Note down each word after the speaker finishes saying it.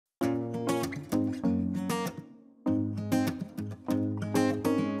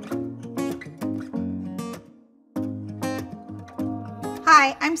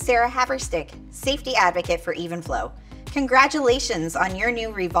Hi, I'm Sarah Haverstick, safety advocate for Evenflo. Congratulations on your new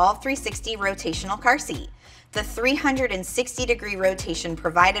Revolve360 rotational car seat. The 360-degree rotation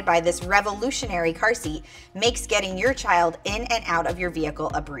provided by this revolutionary car seat makes getting your child in and out of your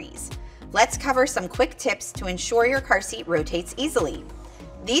vehicle a breeze. Let's cover some quick tips to ensure your car seat rotates easily.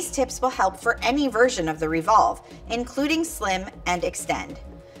 These tips will help for any version of the Revolve, including Slim and Extend.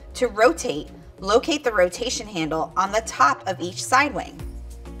 To rotate, locate the rotation handle on the top of each side wing.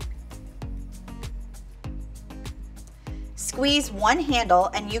 Squeeze one handle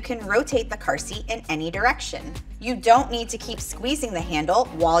and you can rotate the car seat in any direction. You don't need to keep squeezing the handle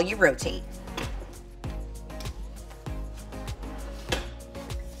while you rotate.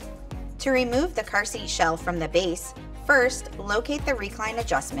 To remove the car seat shell from the base, first locate the recline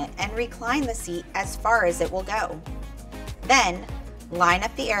adjustment and recline the seat as far as it will go. Then, line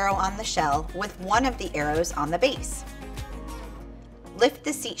up the arrow on the shell with one of the arrows on the base. Lift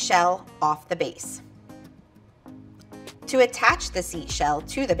the seat shell off the base. To attach the seat shell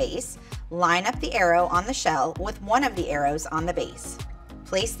to the base, line up the arrow on the shell with one of the arrows on the base.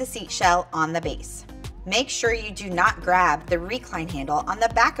 Place the seat shell on the base. Make sure you do not grab the recline handle on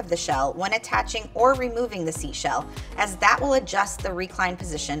the back of the shell when attaching or removing the seat shell, as that will adjust the recline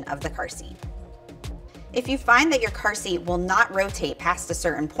position of the car seat. If you find that your car seat will not rotate past a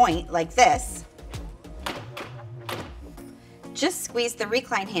certain point, like this, just squeeze the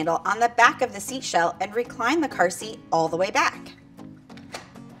recline handle on the back of the seat shell and recline the car seat all the way back.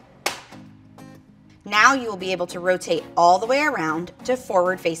 Now you will be able to rotate all the way around to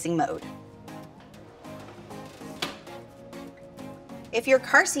forward-facing mode. If your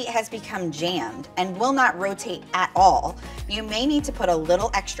car seat has become jammed and will not rotate at all, you may need to put a little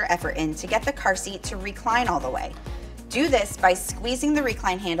extra effort in to get the car seat to recline all the way. Do this by squeezing the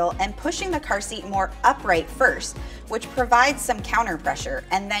recline handle and pushing the car seat more upright first, which provides some counter pressure,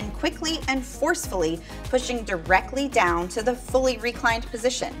 and then quickly and forcefully pushing directly down to the fully reclined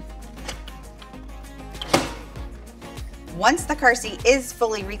position. Once the car seat is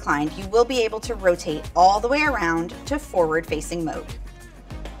fully reclined, you will be able to rotate all the way around to forward-facing mode.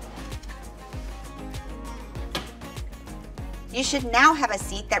 You should now have a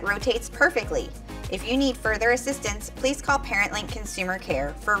seat that rotates perfectly. If you need further assistance, please call ParentLink Consumer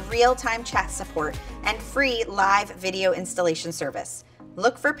Care for real-time chat support and free live video installation service.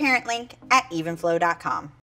 Look for ParentLink at evenflo.com.